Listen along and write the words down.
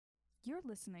You're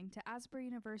listening to Asbury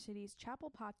University's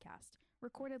Chapel Podcast,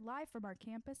 recorded live from our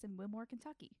campus in Wilmore,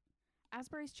 Kentucky.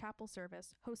 Asbury's Chapel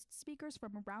Service hosts speakers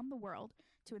from around the world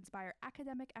to inspire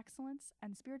academic excellence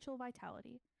and spiritual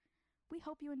vitality. We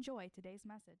hope you enjoy today's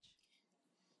message.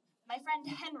 My friend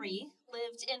Henry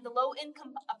lived in the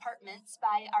low-income apartments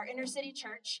by our inner city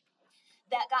church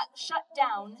that got shut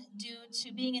down due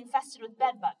to being infested with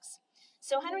bed bugs.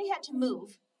 So Henry had to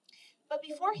move. But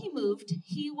before he moved,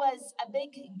 he was a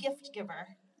big gift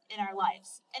giver in our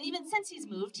lives. And even since he's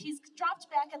moved, he's dropped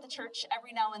back at the church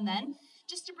every now and then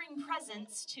just to bring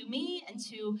presents to me and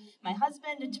to my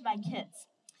husband and to my kids.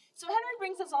 So Henry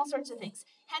brings us all sorts of things.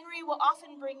 Henry will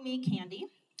often bring me candy.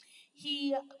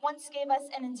 He once gave us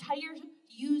an entire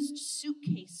used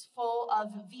suitcase full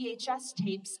of VHS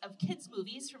tapes of kids'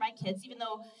 movies for my kids, even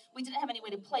though we didn't have any way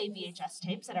to play VHS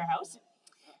tapes at our house.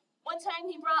 One time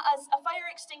he brought us a fire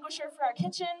extinguisher for our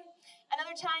kitchen.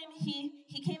 Another time he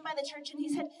came by the church and he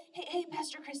said, hey,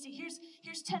 Pastor Christy, here's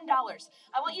 $10.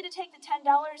 I want you to take the $10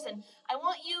 and I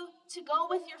want you to go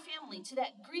with your family to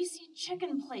that greasy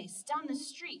chicken place down the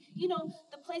street. You know,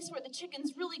 the place where the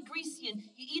chicken's really greasy and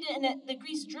you eat it and the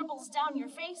grease dribbles down your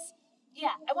face.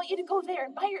 Yeah, I want you to go there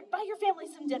and buy your family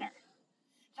some dinner.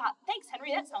 I thought, thanks,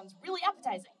 Henry, that sounds really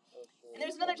appetizing. And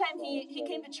there's another time he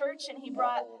came to church and he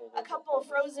brought a couple of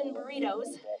frozen burritos.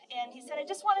 And he said, I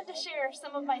just wanted to share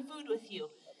some of my food with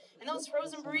you. And those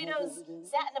frozen burritos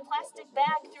sat in a plastic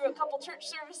bag through a couple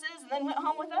church services and then went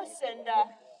home with us. And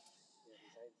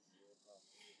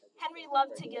Henry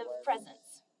loved to give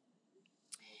presents.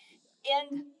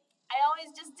 And I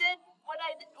always just did what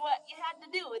you had to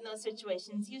do in those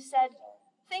situations. You said,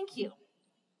 thank you.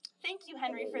 Thank you,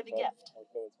 Henry, for the gift.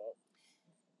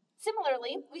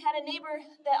 Similarly, we had a neighbor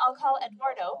that I'll call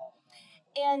Eduardo,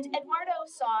 and Eduardo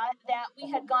saw that we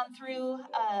had gone through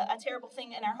a terrible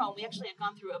thing in our home. We actually had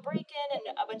gone through a break-in,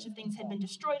 and a bunch of things had been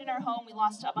destroyed in our home. We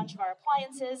lost a bunch of our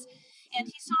appliances, and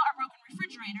he saw our broken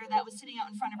refrigerator that was sitting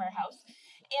out in front of our house.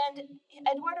 And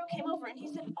Eduardo came over and he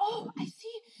said, oh, I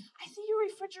see your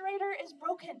refrigerator is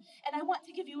broken, and I want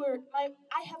to give you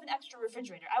I have an extra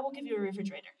refrigerator. I will give you a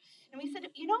refrigerator. And we said,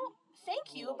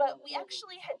 thank you, but we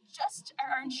actually had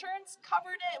our insurance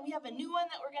covered it, and we have a new one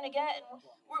that we're going to get, and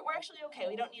we're actually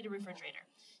okay. We don't need a refrigerator.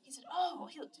 He said,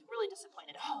 oh, he looked really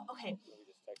disappointed. Oh, okay.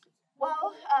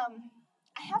 Well,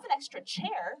 I have an extra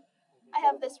chair. I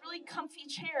have this really comfy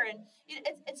chair, and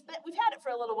we've had it for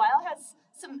a little while. It has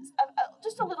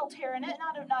just a little tear in it,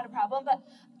 not a problem, but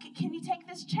can you take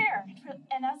this chair?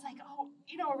 And I was like, oh,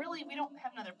 really, we don't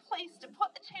have another place to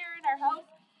put the chair in our house.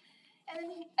 And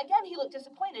then he looked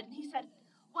disappointed, and he said,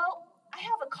 well, I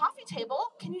have a coffee table.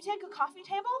 Can you take a coffee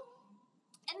table?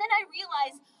 And then I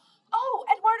realized, oh,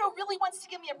 Eduardo really wants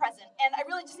to give me a present, and I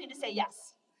really just need to say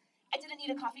yes. I didn't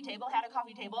need a coffee table, had a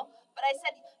coffee table, but I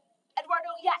said,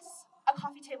 Eduardo, yes, a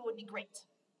coffee table would be great.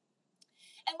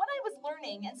 And what I was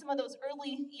learning in some of those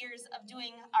early years of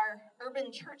doing our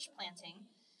urban church planting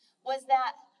was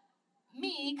that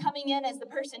me coming in as the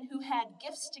person who had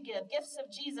gifts to give, gifts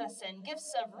of Jesus and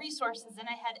gifts of resources, and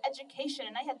I had education,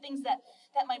 and I had things that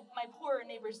my poorer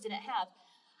neighbors didn't have,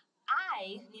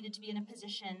 I needed to be in a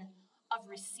position of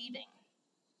receiving.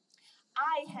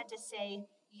 I had to say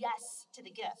yes to the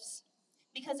gifts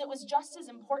because it was just as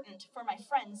important for my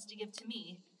friends to give to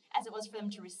me as it was for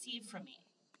them to receive from me.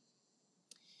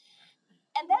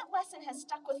 And that lesson has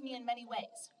stuck with me in many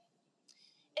ways.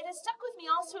 It has stuck with me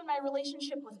also in my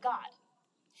relationship with God.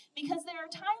 Because there are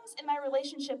times in my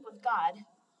relationship with God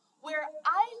where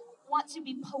I want to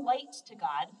be polite to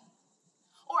God,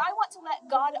 or I want to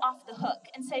let God off the hook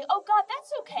and say, oh, God,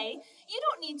 that's okay. You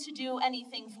don't need to do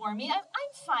anything for me.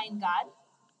 I'm fine, God.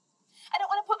 I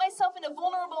don't want to put myself in a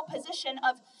vulnerable position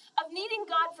of needing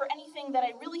God for anything that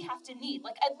I really have to need.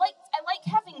 Like I like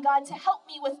having God to help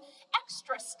me with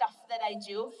extra stuff that I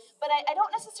do, but I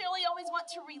don't necessarily always want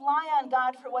to rely on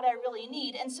God for what I really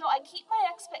need. And so I keep my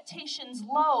expectations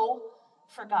low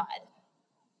for God.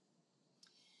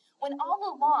 When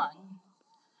all along,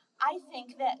 I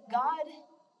think that God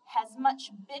has much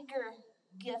bigger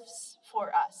gifts for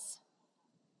us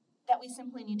that we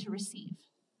simply need to receive.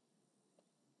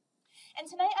 And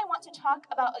tonight I want to talk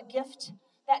about a gift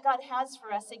that God has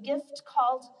for us, a gift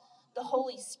called the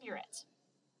Holy Spirit.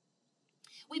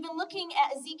 We've been looking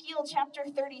at Ezekiel chapter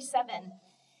 37,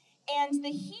 and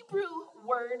the Hebrew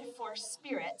word for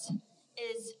spirit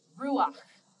is ruach.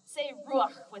 Say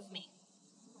ruach with me.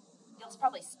 You'll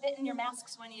probably spit in your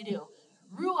masks when you do.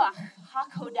 Ruach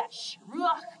HaKodesh.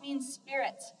 Ruach means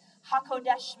spirit.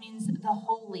 HaKodesh means the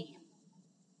holy.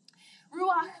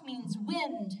 Ruach means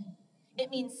wind. It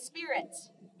means spirit.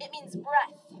 It means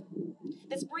breath.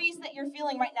 This breeze that you're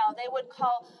feeling right now, they would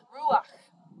call ruach.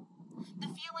 The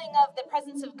feeling of the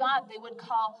presence of God, they would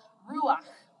call ruach.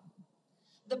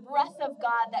 The breath of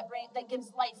God that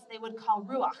gives life, they would call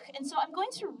ruach. And so I'm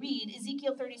going to read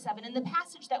Ezekiel 37 in the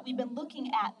passage that we've been looking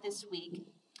at this week.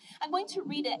 I'm going to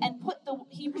read it and put the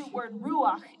Hebrew word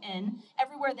ruach in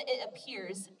everywhere that it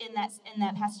appears in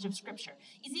that passage of Scripture.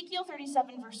 Ezekiel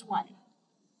 37, verse 1.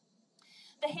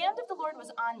 The hand of the Lord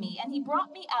was on me, and he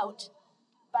brought me out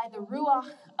by the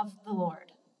ruach of the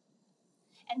Lord,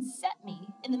 and set me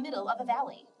in the middle of a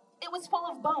valley. It was full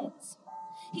of bones.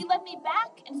 He led me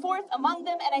back and forth among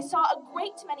them, and I saw a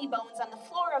great many bones on the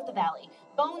floor of the valley,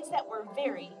 bones that were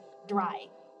very dry.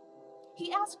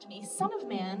 He asked me, Son of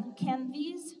man, can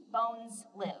these bones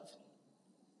live?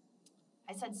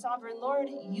 I said, Sovereign Lord,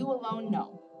 you alone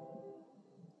know.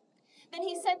 Then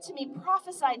he said to me,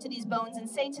 Prophesy to these bones and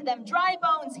say to them, Dry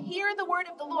bones, hear the word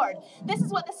of the Lord. This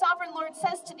is what the Sovereign Lord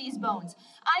says to these bones.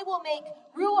 I will make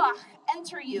ruach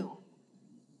enter you,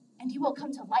 and you will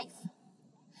come to life.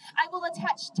 I will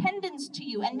attach tendons to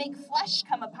you and make flesh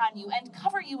come upon you and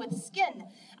cover you with skin.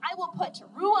 I will put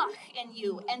ruach in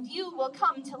you, and you will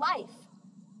come to life.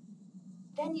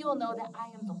 Then you will know that I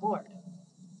am the Lord.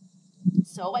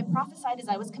 So I prophesied as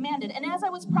I was commanded, and as I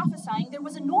was prophesying, there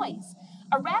was a noise,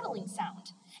 a rattling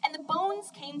sound, and the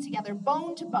bones came together,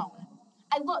 bone to bone.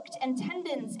 I looked, and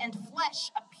tendons and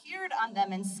flesh appeared on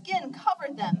them, and skin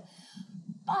covered them,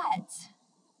 but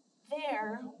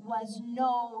there was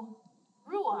no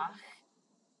ruach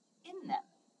in them.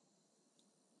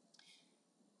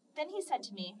 Then he said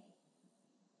to me,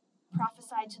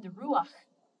 Prophesy to the ruach.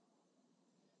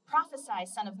 Prophesy,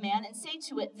 son of man, and say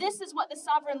to it, This is what the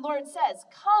sovereign Lord says.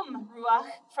 Come, ruach,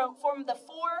 from the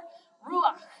four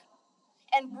ruach,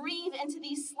 and breathe into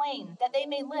these slain, that they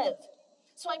may live.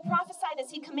 So I prophesied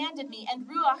as he commanded me, and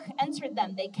ruach entered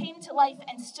them. They came to life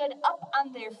and stood up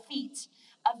on their feet,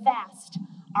 a vast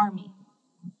army.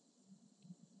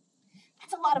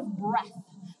 That's a lot of breath.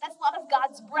 That's a lot of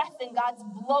God's breath and God's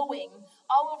blowing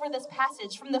all over this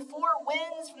passage. From the four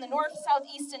winds, from the north, south,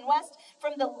 east, and west,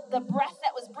 from the breath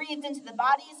that was breathed into the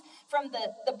bodies, from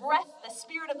the breath, the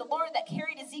Spirit of the Lord that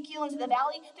carried Ezekiel into the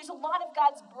valley. There's a lot of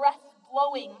God's breath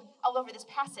blowing all over this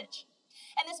passage.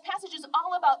 And this passage is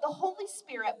all about the Holy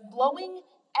Spirit blowing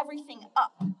everything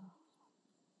up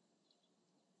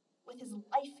with his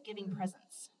life-giving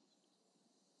presence.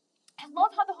 I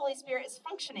love how the Holy Spirit is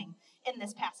functioning in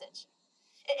this passage.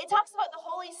 It talks about the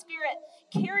Holy Spirit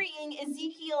carrying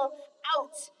Ezekiel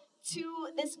out to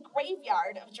this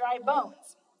graveyard of dry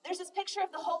bones. There's this picture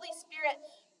of the Holy Spirit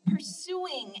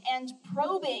pursuing and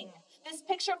probing. This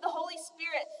picture of the Holy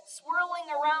Spirit swirling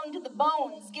around the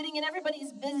bones, getting in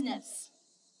everybody's business.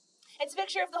 It's a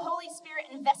picture of the Holy Spirit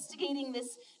investigating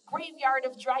this graveyard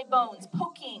of dry bones,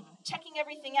 poking, checking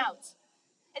everything out.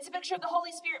 It's a picture of the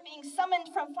Holy Spirit being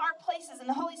summoned from far places and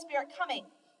the Holy Spirit coming.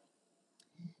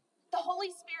 The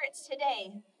Holy Spirit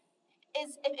today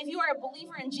is, if you are a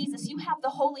believer in Jesus, you have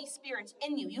the Holy Spirit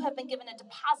in you. You have been given a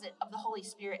deposit of the Holy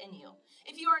Spirit in you.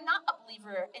 If you are not a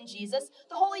believer in Jesus,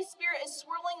 the Holy Spirit is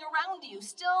swirling around you,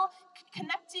 still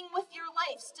connecting with your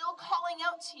life, still calling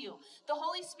out to you. The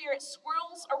Holy Spirit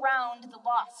swirls around the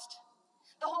lost.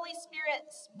 The Holy Spirit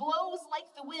blows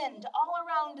like the wind all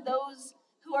around those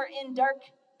who are in dark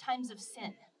times of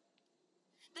sin.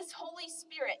 This Holy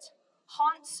Spirit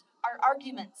haunts our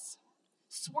arguments,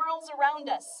 swirls around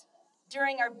us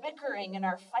during our bickering and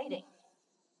our fighting.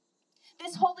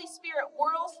 This Holy Spirit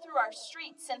whirls through our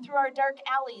streets and through our dark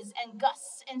alleys and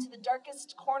gusts into the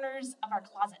darkest corners of our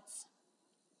closets.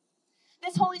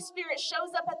 This Holy Spirit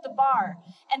shows up at the bar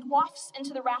and wafts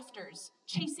into the rafters,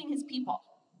 chasing his people.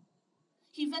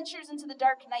 He ventures into the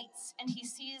dark nights and he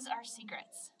sees our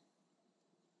secrets.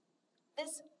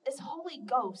 This Holy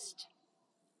Ghost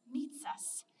meets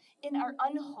us in our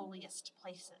unholiest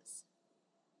places.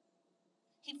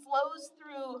 He flows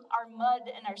through our mud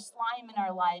and our slime in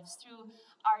our lives, through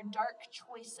our dark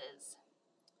choices.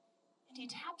 And he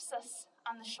taps us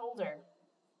on the shoulder,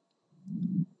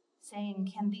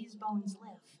 saying, Can these bones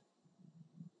live?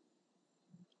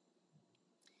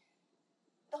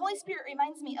 The Holy Spirit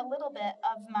reminds me a little bit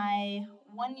of my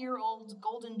 1-year-old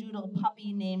golden doodle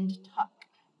puppy named Tuck.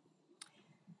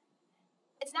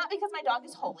 It's not because my dog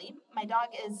is holy. My dog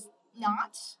is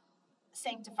not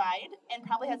sanctified and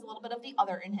probably has a little bit of the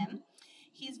other in him.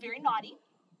 He's very naughty.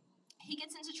 He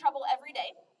gets into trouble every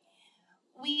day.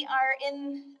 We are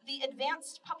in the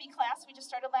advanced puppy class. We just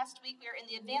started last week. We are in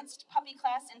the advanced puppy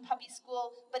class in puppy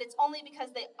school, but it's only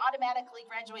because they automatically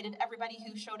graduated everybody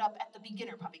who showed up at the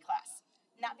beginner puppy class,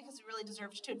 not because we really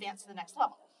deserved to advance to the next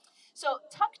level. So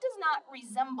Tuck does not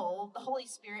resemble the Holy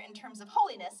Spirit in terms of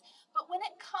holiness, but when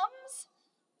it comes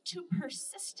to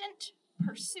persistent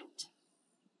pursuit,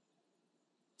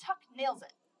 Tuck nails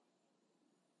it.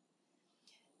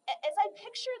 As I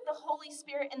pictured the Holy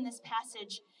Spirit in this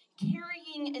passage,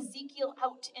 carrying Ezekiel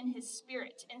out in his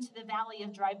spirit into the valley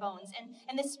of dry bones,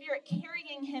 and the Spirit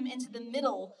carrying him into the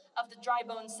middle of the dry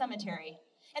bones cemetery.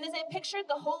 And as I pictured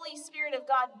the Holy Spirit of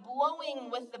God blowing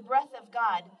with the breath of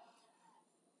God,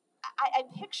 I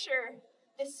picture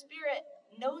the Spirit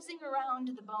nosing around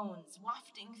the bones,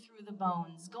 wafting through the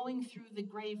bones, going through the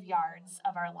graveyards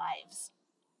of our lives.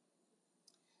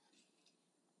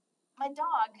 My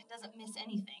dog doesn't miss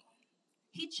anything.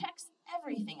 He checks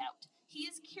everything out. He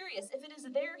is curious. If it is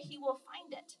there, he will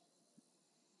find it.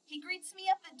 He greets me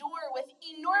at the door with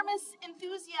enormous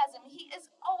enthusiasm. He is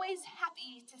always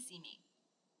happy to see me.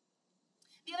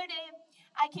 The other day,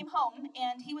 I came home,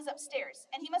 and he was upstairs,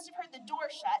 and he must have heard the door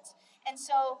shut, and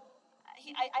so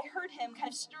I heard him kind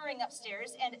of stirring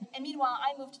upstairs, and meanwhile,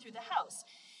 I moved through the house.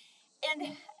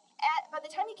 And by the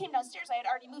time he came downstairs, I had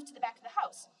already moved to the back of the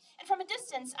house. And from a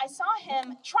distance, I saw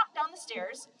him trot down the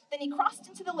stairs, then he crossed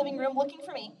into the living room looking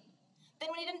for me. Then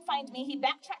when he didn't find me, he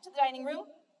backtracked to the dining room,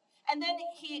 and then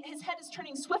his head is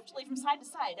turning swiftly from side to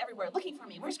side everywhere, looking for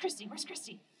me. Where's Christy? Where's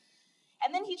Christy?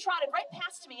 And then he trotted right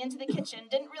past me into the kitchen,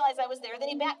 didn't realize I was there, then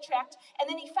he backtracked, and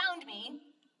then he found me,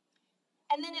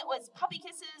 and then it was puppy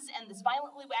kisses and this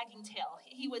violently wagging tail.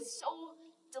 He was so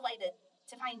delighted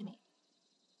to find me.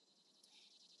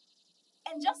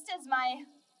 And just as my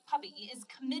puppy is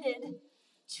committed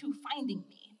to finding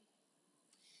me,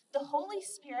 the Holy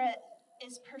Spirit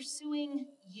is pursuing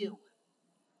you.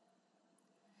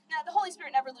 Now, the Holy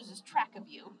Spirit never loses track of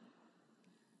you,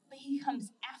 but he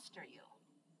comes after you,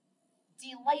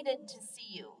 delighted to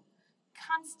see you,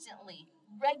 constantly,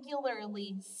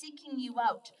 regularly seeking you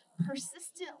out,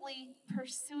 persistently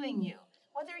pursuing you.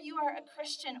 Whether you are a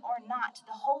Christian or not,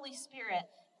 the Holy Spirit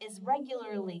is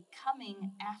regularly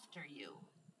coming after you.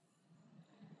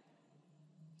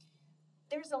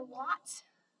 There's a lot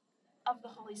of the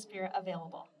Holy Spirit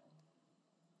available.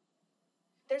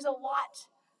 There's a lot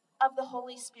of the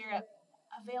Holy Spirit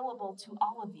available to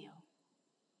all of you.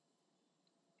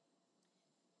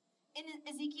 In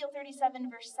Ezekiel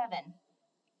 37, verse 7,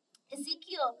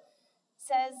 Ezekiel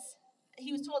says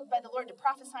he was told by the Lord to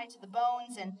prophesy to the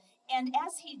bones, and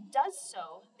as he does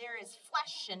so, there is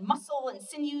flesh and muscle and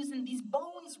sinews, and these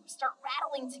bones start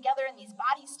rattling together, and these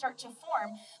bodies start to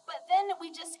form. But then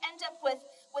we just end up with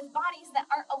bodies that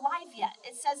aren't alive yet.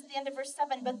 It says at the end of verse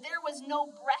 7, but there was no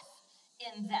breath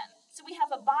in them. So we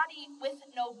have a body with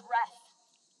no breath.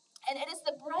 And it is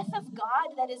the breath of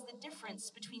God that is the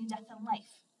difference between death and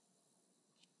life.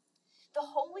 The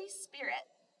Holy Spirit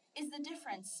is the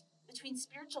difference between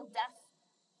spiritual death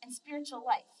and spiritual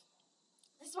life.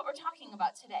 This is what we're talking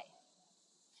about today.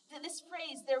 This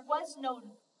phrase, there was no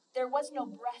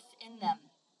breath in them.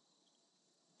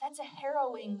 That's a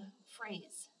harrowing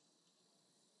phrase.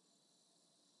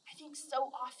 I think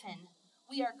so often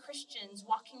we are Christians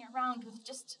walking around with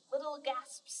just little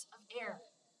gasps of air,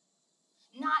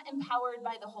 not empowered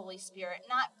by the Holy Spirit,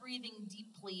 not breathing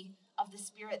deeply of the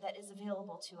Spirit that is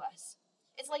available to us.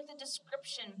 It's like the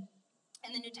description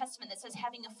in the New Testament that says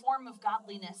having a form of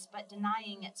godliness but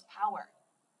denying its power.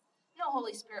 No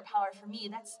Holy Spirit power for me,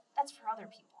 that's for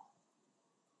other people.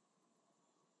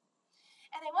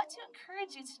 And I want to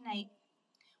encourage you tonight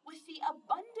with the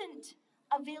abundant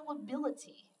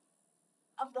availability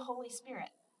of the Holy Spirit.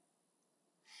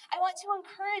 I want to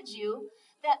encourage you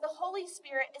that the Holy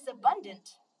Spirit is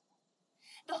abundant.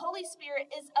 The Holy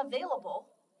Spirit is available.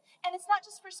 And it's not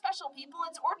just for special people,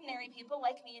 it's ordinary people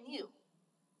like me and you.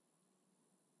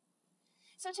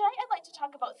 So tonight I'd like to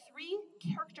talk about 3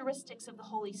 characteristics of the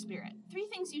Holy Spirit. 3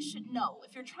 things you should know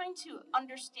if you're trying to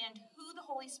understand who the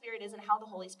Holy Spirit is and how the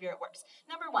Holy Spirit works.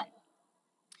 Number 1,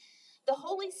 the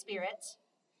Holy Spirit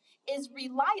is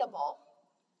reliable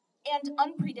and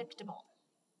unpredictable.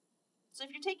 So if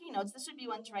you're taking notes, this would be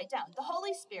one to write down. The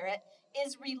Holy Spirit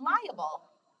is reliable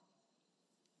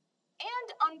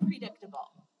and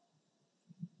unpredictable.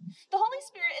 The Holy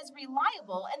Spirit is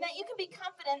reliable, and that you can be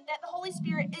confident that the Holy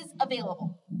Spirit is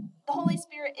available. The Holy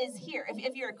Spirit is here.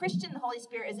 If you're a Christian, the Holy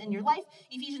Spirit is in your life.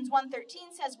 Ephesians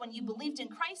 1:13 says, when you believed in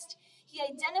Christ, he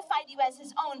identified you as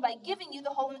his own by giving you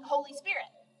the Holy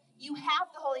Spirit. You have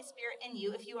the Holy Spirit in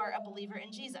you if you are a believer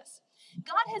in Jesus.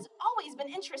 God has always been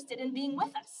interested in being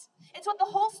with us. It's what the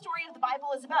whole story of the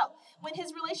Bible is about. When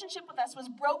his relationship with us was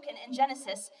broken in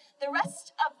Genesis, the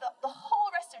whole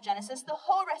rest of Genesis, the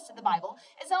whole rest of the Bible,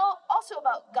 is also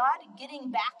about God getting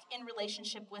back in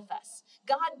relationship with us,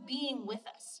 God being with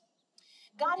us.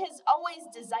 God has always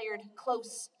desired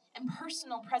close and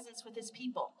personal presence with his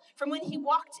people, from when he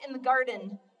walked in the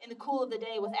garden in the cool of the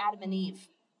day with Adam and Eve,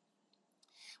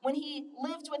 when he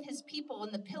lived with his people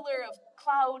in the pillar of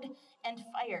cloud and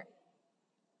fire,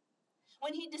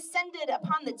 when he descended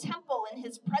upon the temple in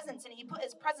his presence and he put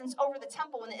his presence over the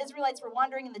temple when the Israelites were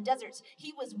wandering in the deserts,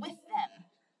 he was with them.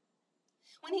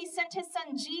 When he sent his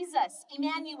son Jesus,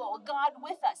 Emmanuel, God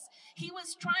with us, he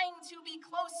was trying to be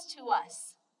close to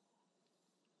us.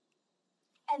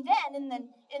 And then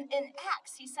in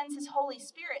Acts, he sends his Holy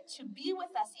Spirit to be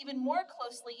with us even more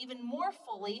closely, even more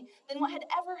fully than what had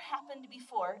ever happened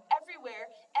before,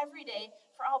 everywhere, every day,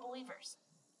 for all believers.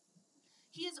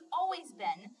 He has always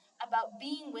been about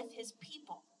being with his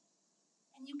people,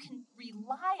 and you can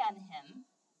rely on him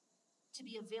to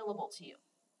be available to you.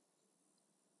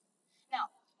 Now,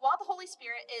 while the Holy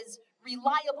Spirit is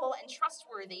reliable and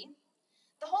trustworthy,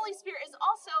 the Holy Spirit is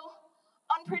also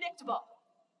unpredictable.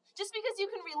 Just because you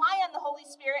can rely on the Holy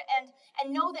Spirit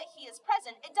and know that he is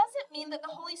present, it doesn't mean that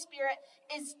the Holy Spirit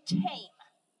is tame.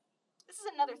 This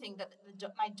is another thing that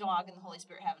my dog and the Holy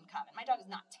Spirit have in common. My dog is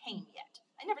not tame yet.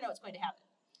 I never know what's going to happen.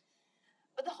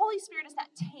 But the Holy Spirit is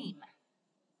not tame.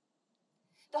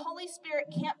 The Holy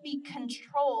Spirit can't be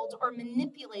controlled or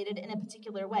manipulated in a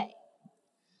particular way.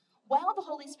 While the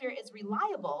Holy Spirit is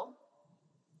reliable,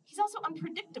 he's also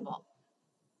unpredictable.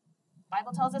 The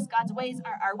Bible tells us God's ways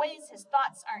aren't our ways, his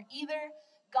thoughts aren't either.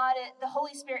 The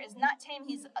Holy Spirit is not tame,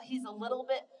 he's a little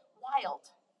bit wild.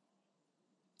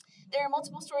 There are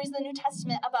multiple stories in the New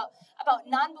Testament about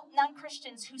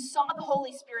non-Christians who saw the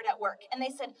Holy Spirit at work, and they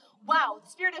said, wow,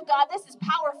 the Spirit of God, this is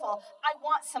powerful. I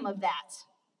want some of that.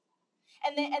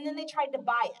 And then they tried to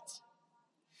buy it.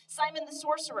 Simon the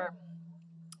sorcerer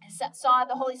saw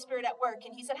the Holy Spirit at work,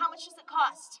 and he said, how much does it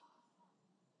cost?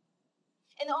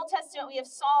 In the Old Testament, we have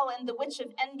Saul and the witch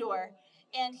of Endor,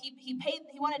 and he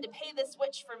wanted to pay this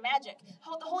witch for magic.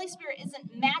 The Holy Spirit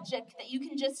isn't magic that you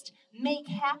can just make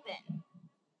happen.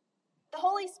 The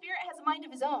Holy Spirit has a mind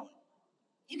of his own.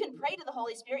 You can pray to the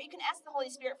Holy Spirit, you can ask the Holy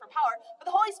Spirit for power, but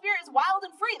the Holy Spirit is wild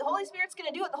and free. The Holy Spirit's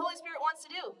going to do what the Holy Spirit wants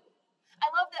to do. I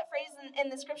love that phrase in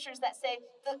the scriptures that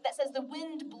says the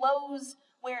wind blows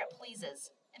where it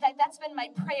pleases. In fact, that's been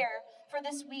my prayer for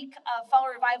this week of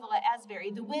Fall Revival at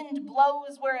Asbury. The wind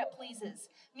blows where it pleases,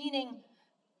 meaning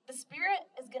the Spirit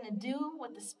is going to do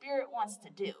what the Spirit wants to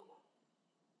do.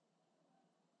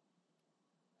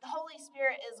 The Holy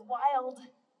Spirit is wild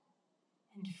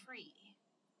and free.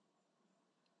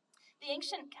 The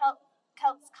ancient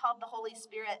Celts called the Holy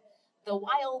Spirit the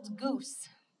wild goose.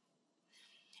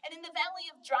 And in the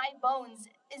valley of dry bones,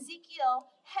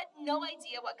 Ezekiel had no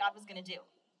idea what God was going to do.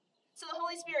 So the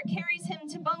Holy Spirit carries him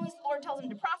to bones. The Lord tells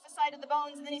him to prophesy to the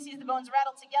bones, and then he sees the bones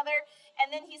rattle together,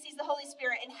 and then he sees the Holy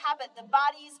Spirit inhabit the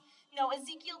bodies. No,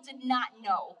 Ezekiel did not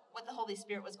know what the Holy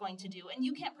Spirit was going to do, and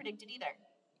you can't predict it either.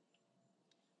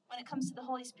 When it comes to the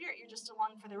Holy Spirit, you're just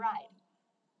along for the ride.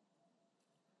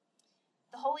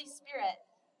 The Holy Spirit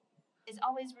is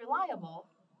always reliable,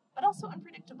 but also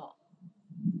unpredictable.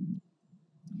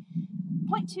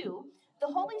 Point 2,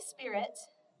 the Holy Spirit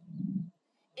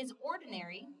is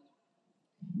ordinary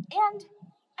and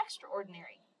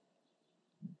extraordinary.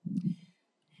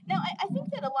 Now, I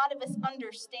think that a lot of us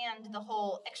understand the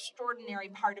whole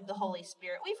extraordinary part of the Holy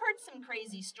Spirit. We've heard some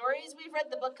crazy stories. We've read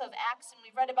the book of Acts, and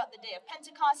we've read about the day of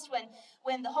Pentecost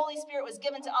when the Holy Spirit was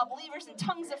given to all believers, and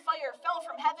tongues of fire fell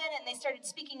from heaven, and they started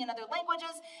speaking in other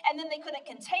languages, and then they couldn't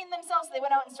contain themselves. They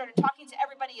went out and started talking to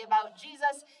everybody about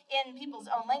Jesus in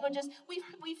people's own languages. We've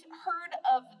heard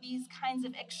of these kinds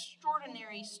of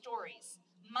extraordinary stories,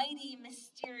 mighty,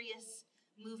 mysterious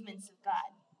movements of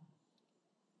God.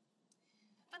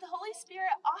 But the Holy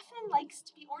Spirit often likes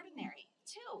to be ordinary,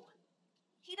 too.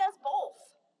 He does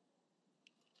both.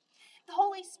 The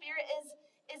Holy Spirit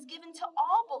is given to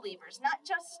all believers, not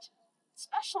just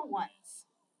special ones.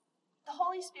 The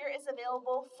Holy Spirit is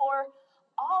available for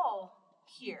all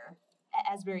here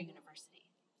at Asbury University.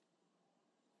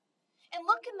 And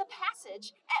look in the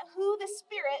passage at who the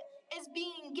Spirit is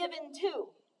being given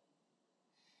to.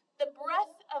 The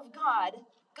breath of God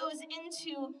goes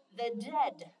into the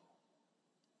dead.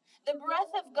 The breath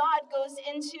of God goes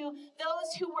into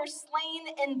those who were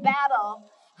slain in battle,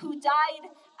 who died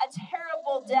a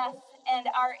terrible death and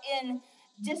are in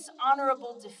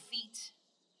dishonorable defeat.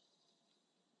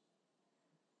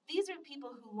 These are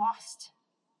people who lost.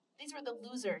 These were the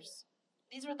losers.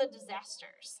 These were the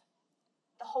disasters,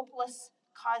 the hopeless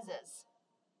causes.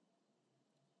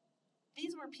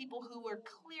 These were people who were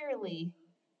clearly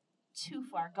too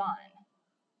far gone.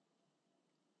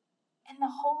 And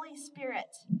the Holy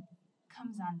Spirit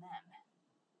comes on them.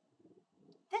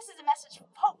 This is a message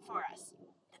of hope for us,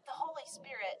 that the Holy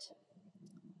Spirit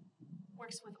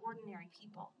works with ordinary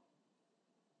people.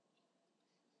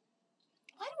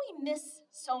 Why do we miss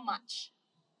so much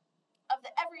of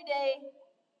the everyday,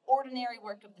 ordinary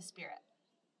work of the Spirit?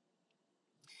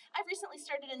 I've recently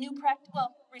started a new practice,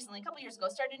 a couple years ago,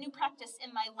 started a new practice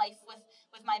in my life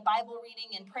with my Bible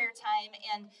reading and prayer time,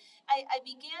 and I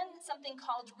began something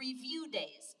called review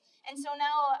days. And so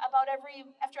now,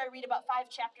 after I read about 5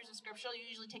 chapters of Scripture, it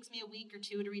usually takes me a week or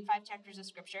 2 to read 5 chapters of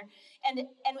Scripture, and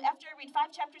after I read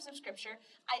 5 chapters of Scripture,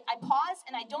 I pause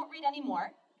and I don't read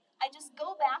anymore. I just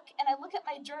go back and I look at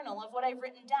my journal of what I've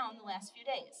written down the last few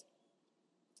days.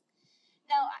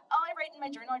 Now, all I write in my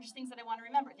journal are just things that I want to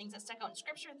remember, things that stuck out in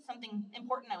Scripture, something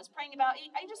important I was praying about.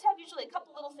 I just have usually a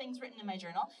couple little things written in my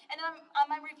journal. And on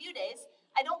my review days,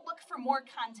 I don't look for more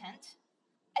content.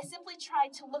 I simply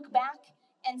try to look back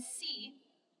and see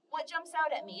what jumps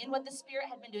out at me and what the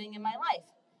Spirit had been doing in my life.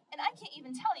 And I can't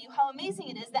even tell you how amazing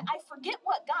it is that I forget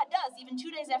what God does even 2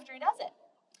 days after He does it.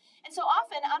 And so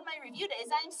often on my review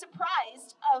days, I'm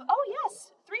surprised of, oh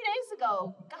yes, 3 days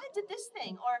ago, God did this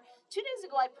thing. Or 2 days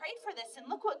ago, I prayed for this and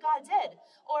look what God did.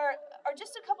 Or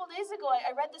just a couple days ago,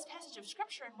 I read this passage of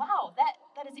Scripture and wow,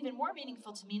 that is even more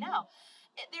meaningful to me now.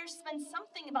 There's been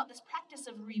something about this practice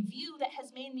of review that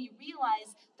has made me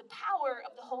realize the power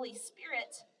of the Holy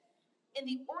Spirit in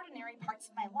the ordinary parts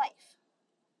of my life.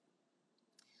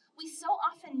 We so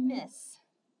often miss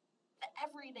the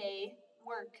everyday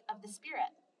work of the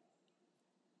Spirit.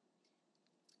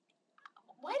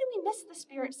 Why do we miss the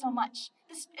Spirit so much?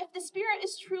 If the Spirit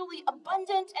is truly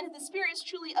abundant, and if the Spirit is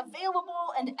truly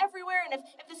available and everywhere, and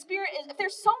if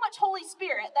there's so much Holy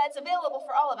Spirit that's available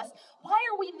for all of us, why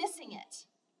are we missing it?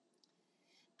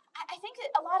 I think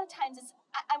that a lot of times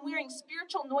I'm wearing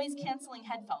spiritual noise-canceling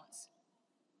headphones.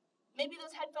 Maybe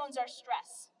those headphones are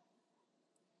stress.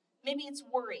 Maybe it's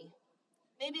worry.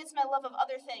 Maybe it's my love of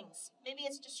other things. Maybe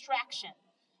it's distraction.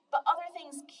 But other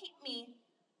things keep me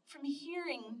from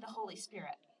hearing the Holy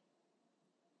Spirit.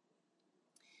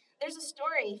 There's a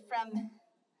story from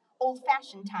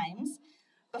old-fashioned times.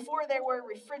 Before there were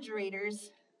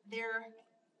refrigerators, there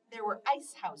were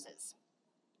ice houses.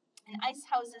 And ice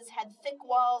houses had thick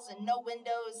walls and no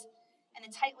windows and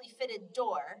a tightly fitted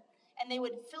door. And they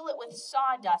would fill it with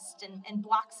sawdust and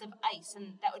blocks of ice.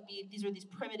 And these were these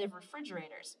primitive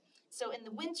refrigerators. So in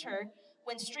the winter,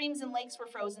 when streams and lakes were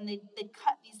frozen, they'd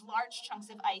cut these large chunks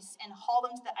of ice and haul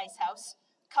them to the ice house,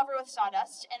 cover with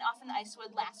sawdust, and often the ice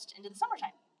would last into the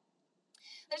summertime.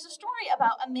 There's a story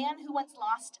about a man who once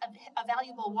lost a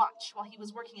valuable watch while he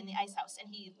was working in the ice house, and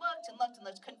he looked and looked and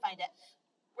looked, couldn't find it.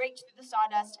 Raked through the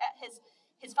sawdust.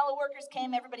 His fellow workers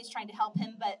came, everybody's trying to help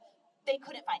him, but they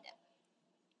couldn't find it.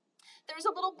 There was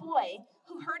a little boy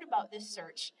who heard about this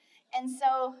search, and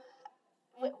so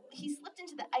he slipped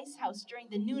into the ice house during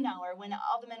the noon hour when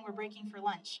all the men were breaking for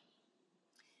lunch,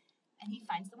 and he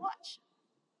finds the watch.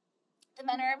 The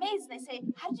men are amazed, and they say,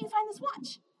 "How did you find this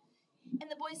watch?" And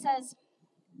the boy says,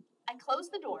 "I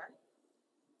closed the door,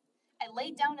 I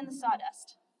laid down in the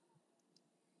sawdust,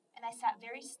 and I sat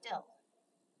very still,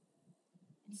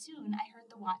 and soon I heard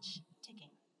the watch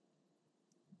ticking."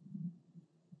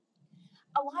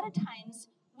 A lot of times,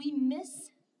 we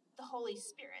miss the Holy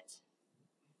Spirit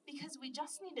because we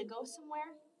just need to go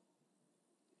somewhere,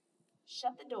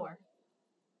 shut the door,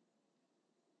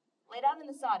 lay down in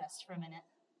the sawdust for a minute,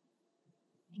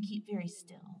 and keep very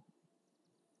still.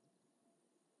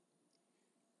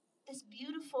 This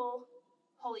beautiful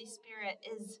Holy Spirit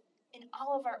is in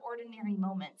all of our ordinary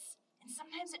moments. And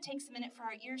sometimes it takes a minute for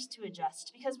our ears to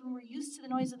adjust, because when we're used to the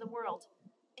noise of the world,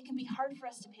 it can be hard for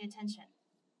us to pay attention.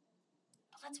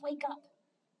 But let's wake up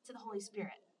to the Holy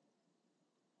Spirit.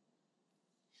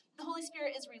 The Holy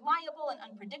Spirit is reliable and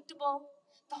unpredictable.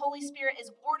 The Holy Spirit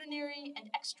is ordinary and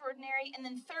extraordinary. And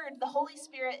then third, the Holy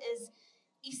Spirit is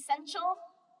essential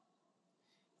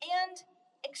and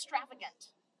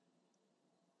extravagant.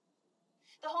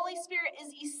 The Holy Spirit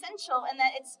is essential in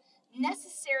that it's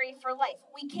necessary for life.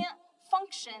 We can't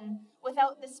function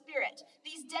without the Spirit.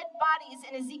 These dead bodies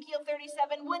in Ezekiel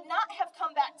 37 would not have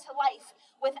come back to life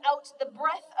without the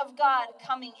breath of God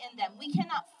coming in them. We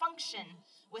cannot function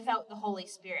without the Holy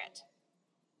Spirit.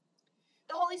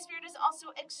 The Holy Spirit is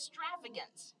also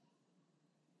extravagant,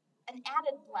 an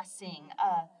added blessing,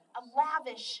 a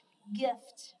lavish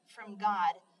gift from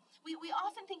God. We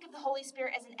often think of the Holy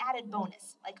Spirit as an added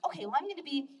bonus. Like, okay, well, I'm going to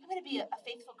be a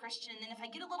faithful Christian, and if I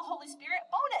get a little Holy Spirit,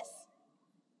 bonus.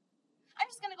 I'm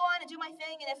just going to go on and do my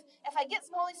thing, and if I get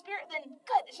some Holy Spirit, then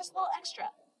good, it's just a little extra.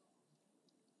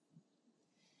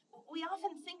 We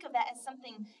often think of that as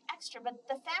something extra, but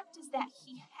the fact is that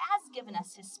He has given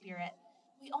us His Spirit.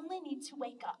 We We only need to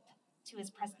wake up to his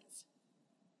presence.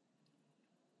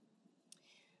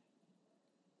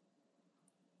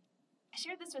 I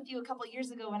shared this with you a couple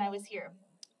years ago when I was here,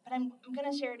 but I'm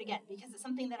going to share it again because it's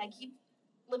something that I keep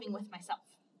living with myself.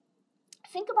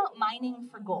 Think about mining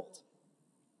for gold.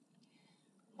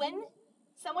 When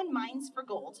someone mines for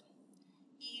gold,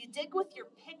 you dig with your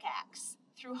pickaxe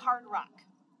through hard rock.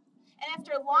 And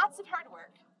after lots of hard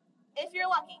work, if you're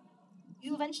lucky,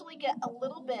 you eventually get a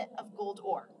little bit of gold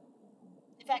ore.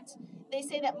 In fact, they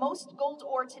say that most gold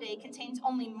ore today contains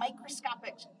only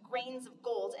microscopic grains of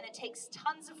gold, and it takes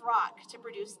tons of rock to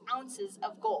produce ounces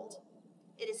of gold.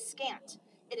 It is scant.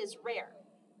 It is rare.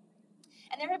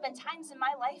 And there have been times in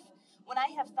my life when I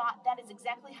have thought that is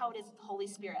exactly how it is with the Holy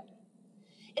Spirit.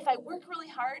 If I work really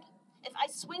hard, if I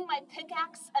swing my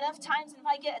pickaxe enough times, and if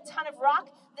I get a ton of rock,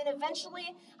 then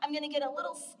eventually I'm going to get a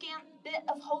little scant bit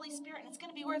of Holy Spirit, and it's going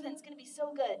to be worth it, and it's going to be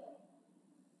so good.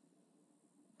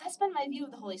 That's been my view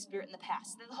of the Holy Spirit in the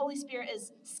past, that the Holy Spirit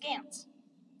is scant,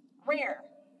 rare,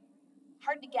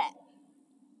 hard to get.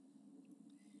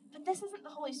 But this isn't the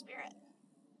Holy Spirit.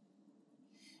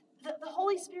 The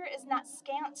Holy Spirit is not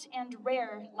scant and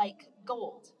rare like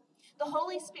gold. The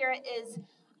Holy Spirit is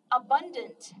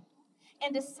abundant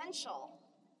and essential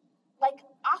like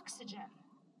oxygen.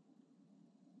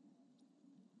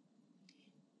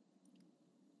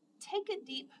 Take a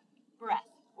deep breath,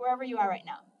 wherever you are right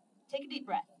now. Take a deep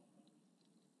breath.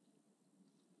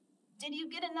 Did you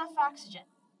get enough oxygen?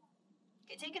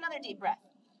 Okay, take another deep breath.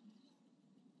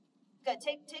 Good,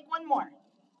 take one more.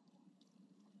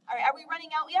 All right, are we running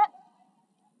out yet?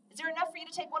 Is there enough for you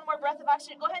to take one more breath of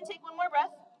oxygen? Go ahead and take one more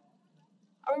breath.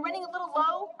 Are we running a little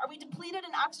low? Are we depleted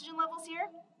in oxygen levels here?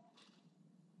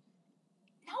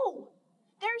 No,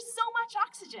 there's so much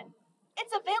oxygen.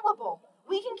 It's available.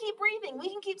 We can keep breathing. We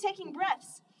can keep taking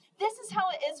breaths. This is how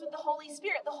it is with the Holy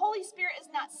Spirit. The Holy Spirit is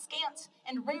not scant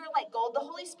and rare like gold. The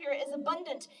Holy Spirit is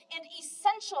abundant and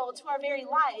essential to our very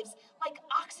lives like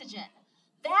oxygen.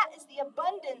 That is the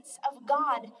abundance of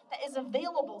God that is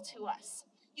available to us.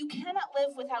 You cannot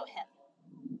live without him.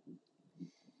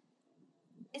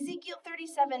 Ezekiel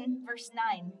 37, verse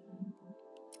 9,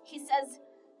 he says,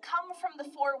 "Come from the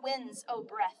four winds, O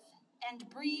breath, and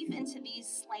breathe into these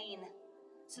slain,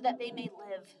 so that they may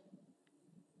live."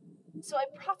 So I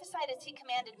prophesied as he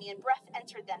commanded me, and breath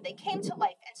entered them. They came to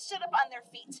life and stood up on their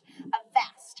feet, a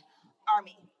vast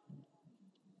army.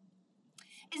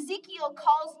 Ezekiel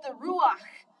calls the Ruach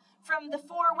from the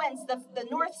four winds, the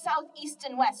north, south, east,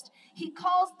 and west. He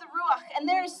calls the Ruach, and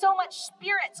there is so much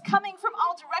spirit coming from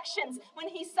all directions. When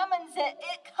he summons it,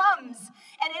 it comes,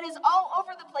 and it is all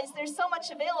over the place. There's so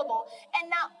much available. And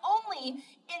not only,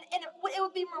 it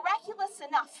would be miraculous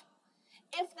enough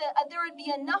if there would be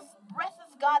enough breath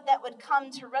of God that would come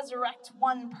to resurrect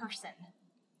one person.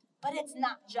 But it's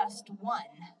not just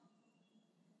one.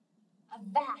 A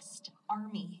vast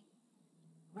army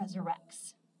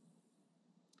resurrects.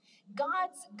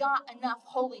 God's got enough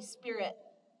Holy Spirit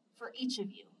for each of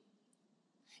you.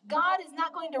 God is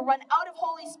not going to run out of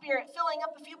Holy Spirit, filling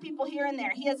up a few people here and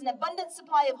there. He has an abundant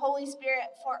supply of Holy Spirit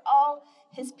for all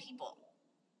his people.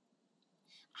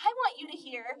 I want you to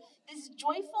hear this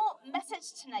joyful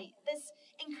message tonight, this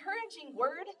encouraging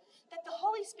word that the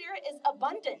Holy Spirit is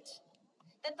abundant,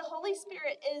 that the Holy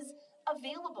Spirit is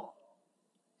available,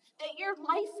 that your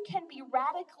life can be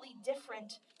radically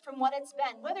different from what it's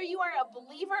been. Whether you are a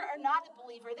believer or not a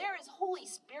believer, there is Holy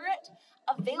Spirit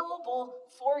available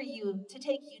for you to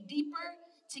take you deeper,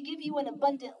 to give you an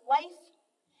abundant life,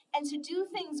 and to do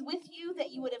things with you that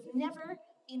you would have never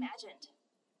imagined.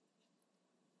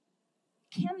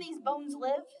 Can these bones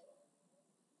live?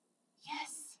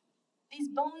 Yes, these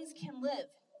bones can live.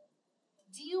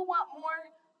 Do you want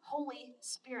more Holy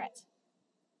Spirit?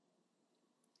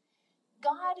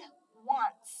 God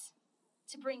wants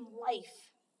to bring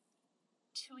life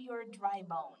to your dry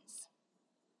bones.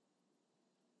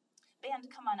 Band,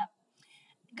 come on up.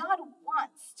 God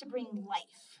wants to bring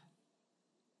life.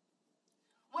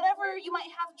 Whatever you might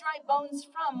have dry bones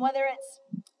from, whether it's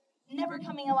never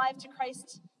coming alive to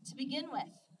Christ to begin with,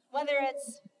 whether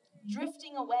it's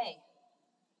drifting away,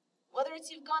 whether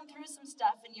it's you've gone through some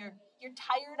stuff and you're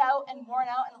tired out and worn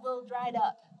out and a little dried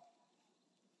up,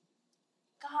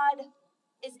 God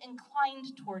is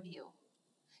inclined toward you.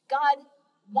 God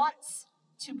wants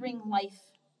to bring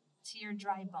life to your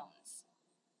dry bones.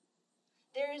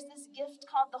 There is this gift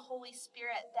called the Holy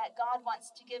Spirit that God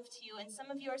wants to give to you, and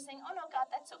some of you are saying, "Oh no, God,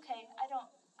 that's okay. I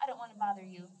don't want to bother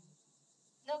you.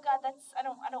 No, God, I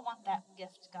don't want that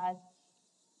gift, God."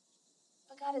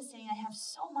 But God is saying, "I have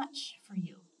so much for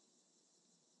you.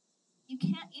 You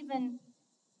can't even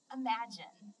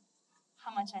imagine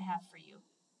how much I have for you."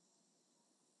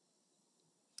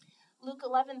 Luke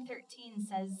 11:13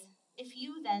 says, "If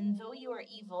you then, though you are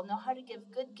evil, know how to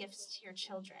give good gifts to your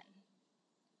children,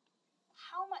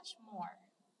 how much more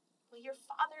will your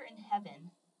Father in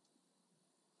heaven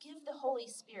give the Holy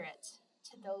Spirit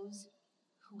to those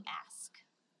who ask?"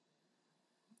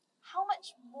 How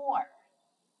much more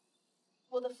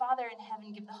will the Father in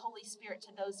heaven give the Holy Spirit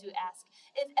to those who ask?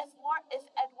 If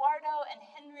Eduardo and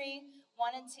Henry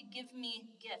wanted to give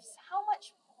me gifts, how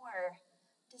much more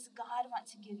does God want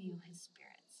to give you his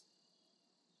Spirit?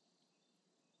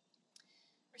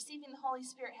 Receiving the Holy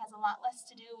Spirit has a lot less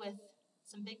to do with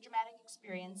some big dramatic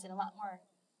experience and a lot more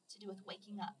to do with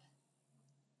waking up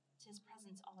to his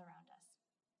presence all around us.